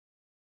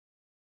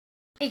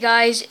Hey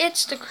guys,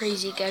 it's the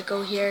Crazy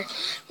Gecko here.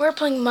 We're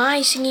playing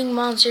My Singing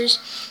Monsters,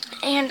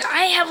 and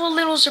I have a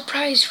little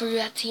surprise for you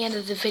at the end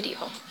of the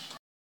video.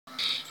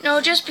 You know,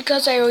 just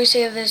because I always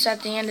say this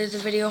at the end of the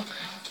video,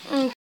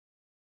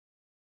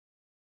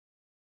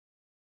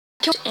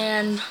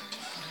 and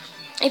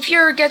if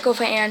you're a Gecko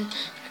fan,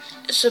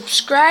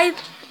 subscribe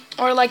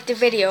or like the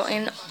video,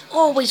 and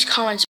always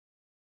comment.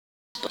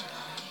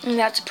 And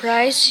that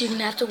surprise, you're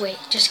gonna have to wait.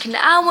 Just kidding.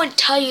 I won't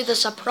tell you the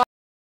surprise.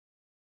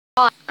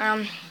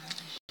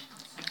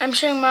 I'm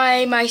showing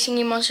my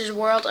Singing Monsters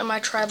world on my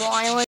tribal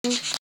island.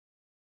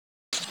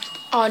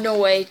 Oh, no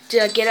way.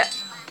 Did I get it?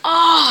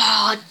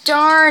 Oh,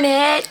 darn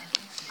it.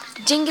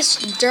 Dingus,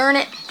 darn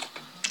it.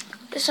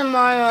 This is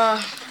my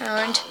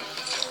island.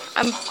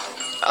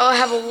 I'll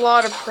have a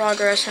lot of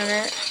progress in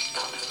it.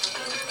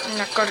 I'm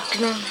not gonna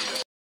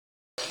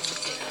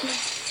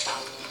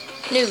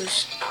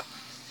news.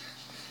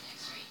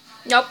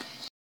 Nope.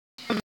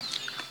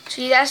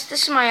 See, this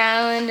is my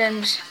island,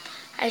 and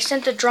I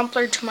sent the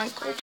Drumpler to my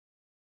gold.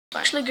 I'm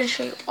actually gonna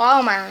show you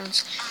all my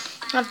islands.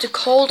 I have the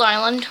cold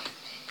island.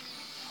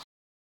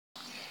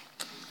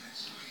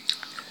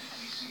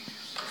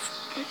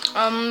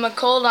 My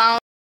cold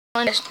island.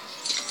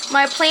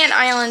 My plant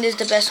island is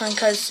the best one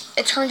because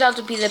it turns out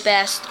to be the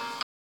best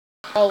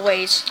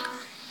always.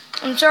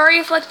 I'm sorry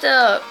if like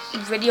the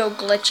video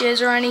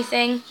glitches or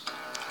anything.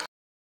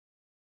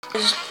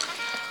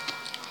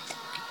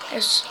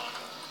 It's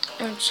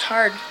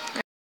hard.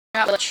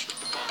 Not glitch.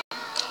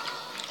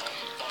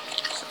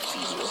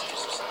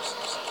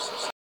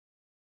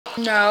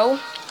 No.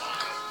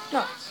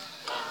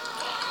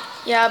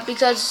 Yeah,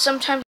 because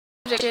sometimes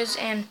it is,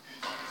 and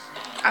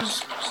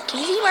can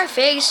you see my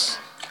face?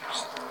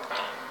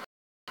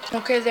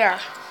 Okay, there.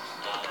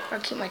 I'll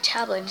keep my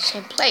tablet in the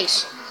same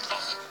place.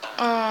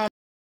 Not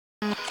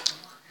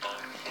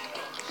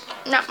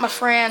my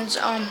friends.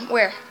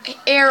 Where?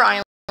 Air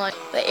Island.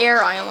 The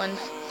Air Island.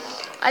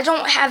 I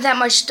don't have that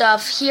much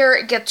stuff. Here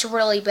it gets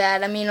really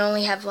bad. I mean, I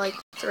only have like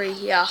 3.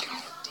 Yeah.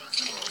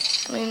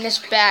 I mean, it's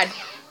bad.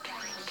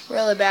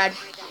 Really bad.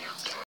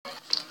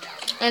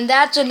 And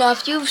that's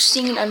enough. You've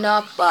seen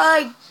enough.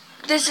 Bye.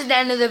 This is the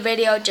end of the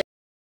video.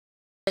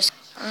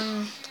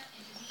 I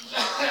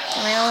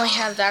only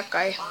have that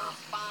guy.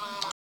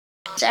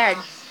 Sad.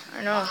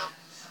 I know.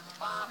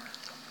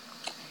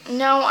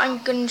 Now I'm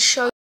gonna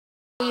show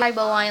you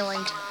Tribal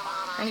Island.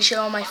 I'm gonna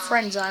show my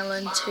friend's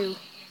island too.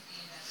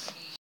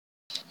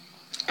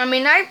 I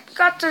mean, I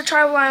got the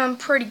Tribal Island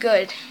pretty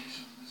good.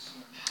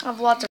 I have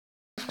lots of.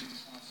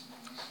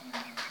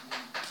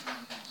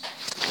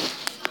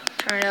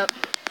 Turn it up.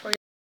 Come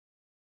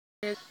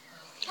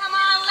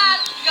on,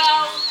 let's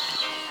go.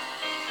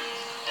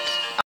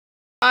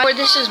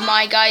 This is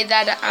my guy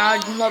that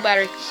no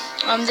battery.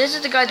 This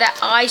is the guy that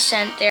I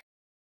sent there.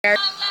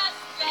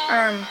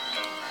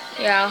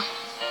 Yeah.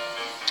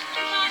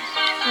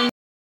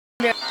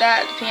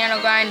 That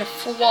piano guy in the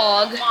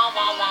flog.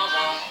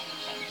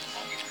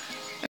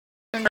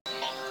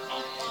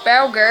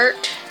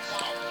 Belgert.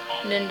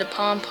 And then the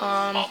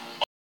pom-pom.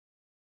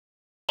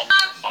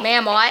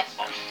 Mammoth.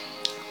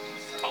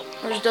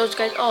 There's those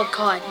guys. Oh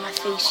god, my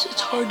face.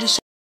 It's hard to see.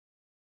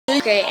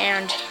 Okay,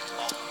 and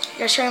I'm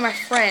gonna show you my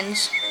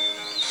friends.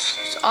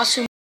 It's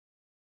awesome.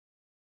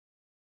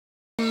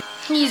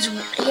 He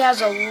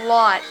has a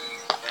lot.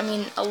 I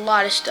mean, a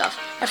lot of stuff.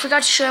 I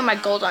forgot to show you my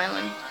gold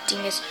island.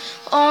 Dingus.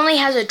 Only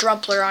has a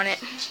Drumpler on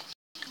it.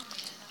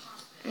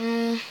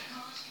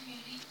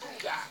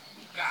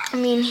 I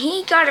mean,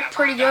 he got it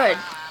pretty good.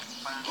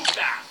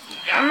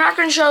 I'm not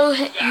gonna show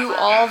you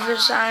all of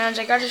his islands.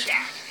 I gotta.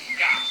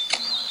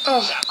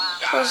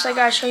 Plus I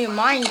gotta show you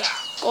mine,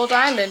 gold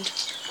island.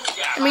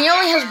 I mean, he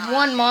only has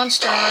 1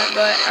 monster on it,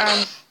 but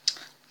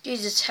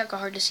geez, it's hecka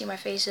hard to see my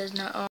faces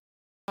now.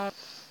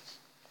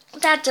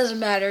 That doesn't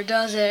matter,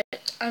 does it?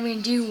 I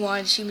mean, do you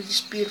want to see me this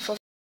beautiful?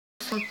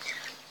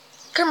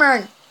 Come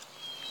on.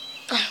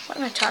 What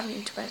am I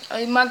talking to?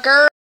 Oh, my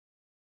girl.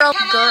 Come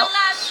on,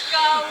 let's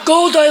go.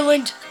 Gold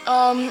Island.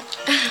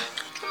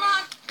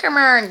 Come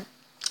on.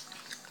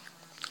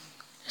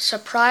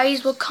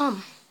 Surprise will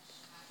come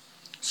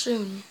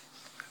soon.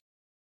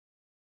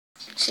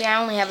 See, I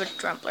only have a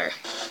Drumpler.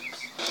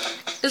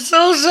 It's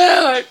so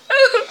sad.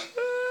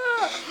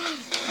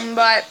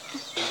 But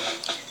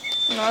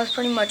no, that's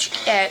pretty much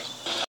it.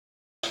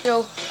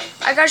 So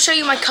I gotta show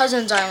you my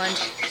cousin's island.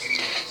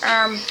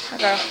 I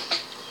got a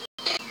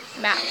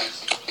map.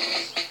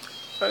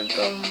 Gotta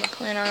go to my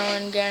plant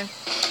island again.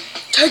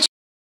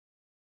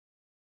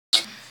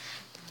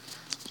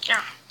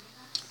 Yeah.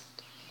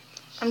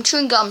 I'm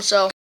chewing gum,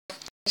 so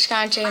it's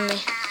kind of taking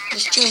me.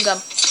 Just chewing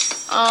gum.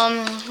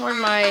 Where's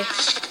my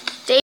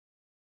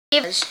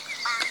David?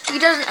 He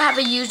doesn't have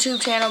a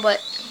YouTube channel,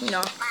 but you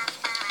know.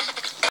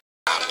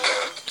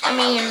 I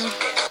mean,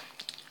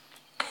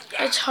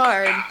 it's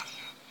hard.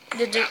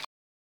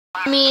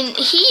 I mean,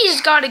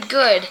 he's got it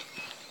good.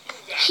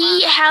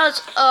 He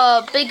has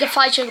a big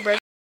fly sugar bird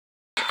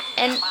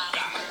and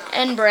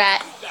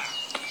brat.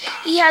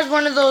 He has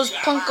one of those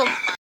punk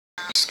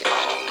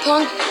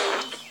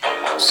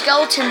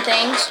skeleton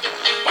things.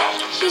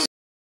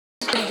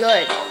 pretty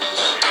good.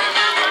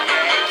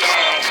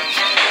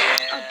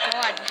 Oh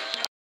God.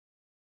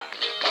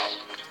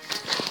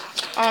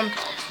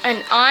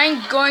 And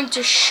I'm going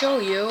to show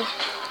you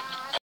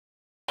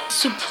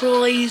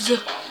surprise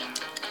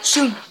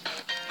soon.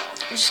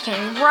 Just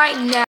kidding. Right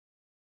now.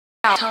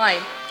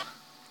 Time.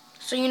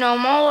 So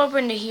I'm all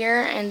open to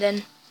here, and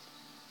then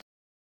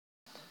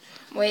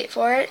wait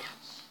for it.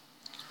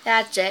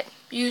 That's it.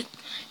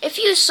 If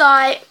you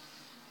saw it,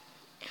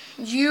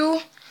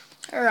 you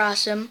are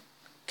awesome,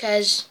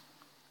 because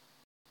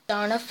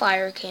Dawn of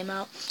Fire came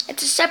out.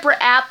 It's a separate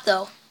app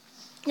though.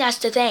 That's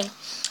the thing.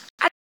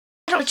 I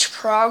don't have much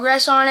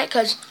progress on it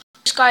because I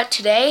just got it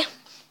today.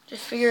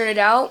 Just figured it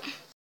out.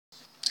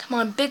 Come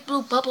on, big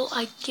blue bubble,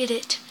 I get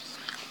it.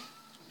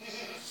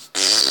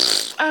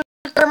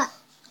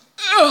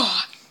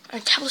 My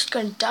tablet's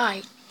gonna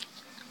die.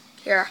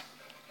 Here.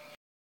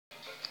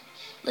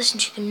 Listen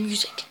to the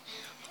music.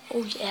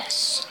 Oh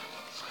yes.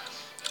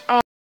 I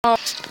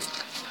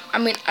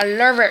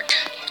love it.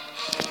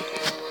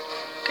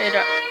 Get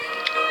up.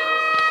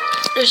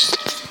 Just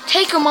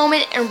take a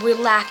moment and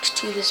relax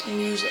to this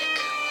music.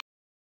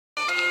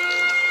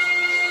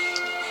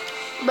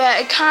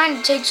 But it kind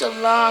of takes a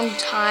long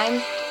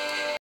time.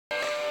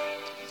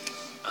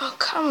 Oh,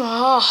 come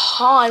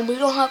on. We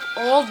don't have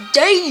all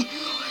day.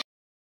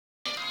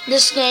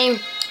 This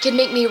game can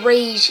make me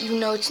rage, even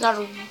though it's not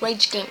a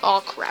rage game. Oh,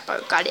 crap. I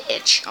got an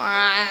itch.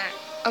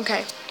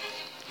 Okay.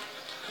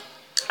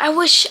 I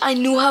wish I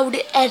knew how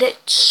to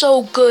edit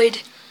so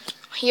good.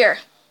 Here.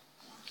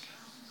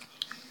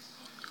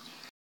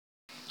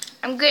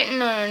 I'm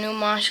getting a new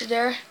monster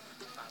there.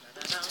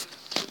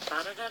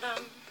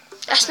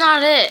 That's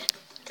not it.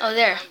 Oh,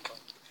 there.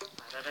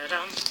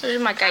 Those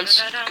are my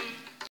guys.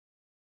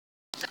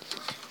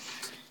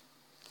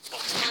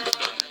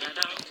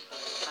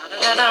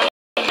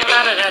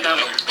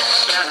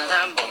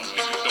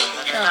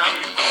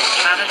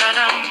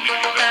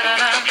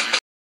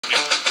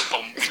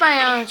 It's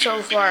my own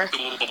so far.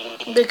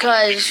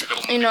 Because,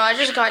 I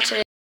just got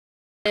to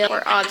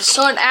the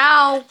sun.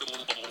 Ow!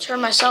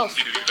 Turn myself.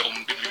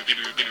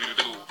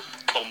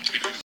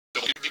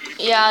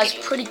 Yeah, it's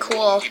pretty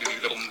cool.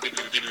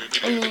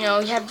 And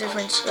you have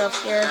different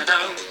stuff here.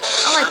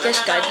 I like this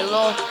guy, the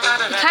little.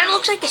 He kind of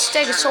looks like a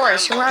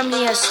Stegosaurus. He reminds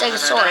me of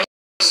Stegosaurus.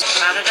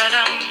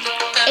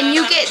 And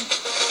you get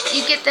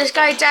this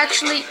guy. It's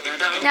actually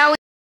now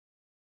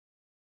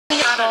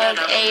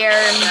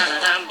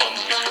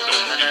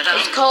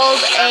it's called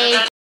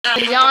a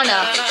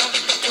Piranha.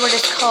 That's what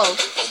it's called.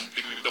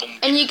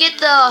 And you get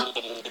the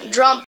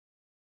drum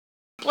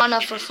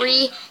Piranha for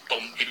free.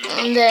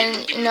 And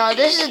then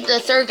this is the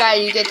third guy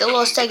you get, the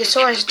little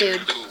Stegosaurus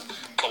dude.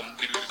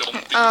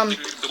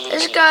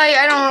 This guy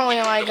I don't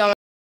really like him.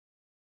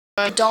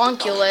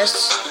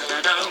 Donkulus.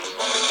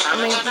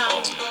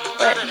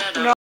 But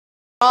no,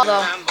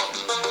 though.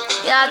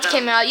 Yeah, it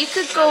came out. You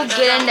could go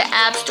get into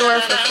App Store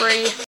for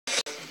free.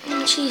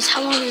 Jeez,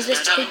 how long is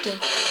this taking?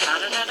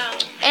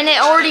 And it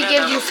already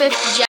gives you 50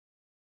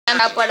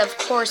 gems, but of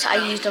course I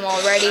used them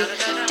already,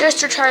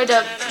 just for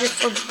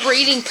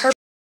breeding purposes.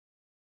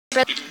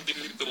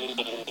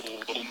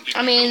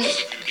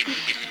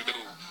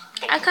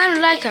 I kind of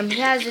like him.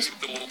 He has this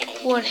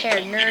wood hair,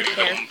 nerd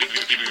hair.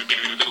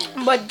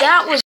 But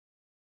that was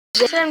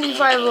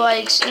 75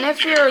 likes, and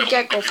if you're a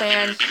Gecko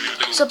fan,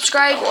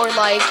 subscribe or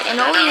like, and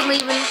always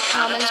leave in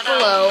comments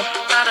below.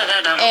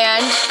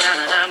 And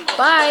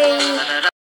bye.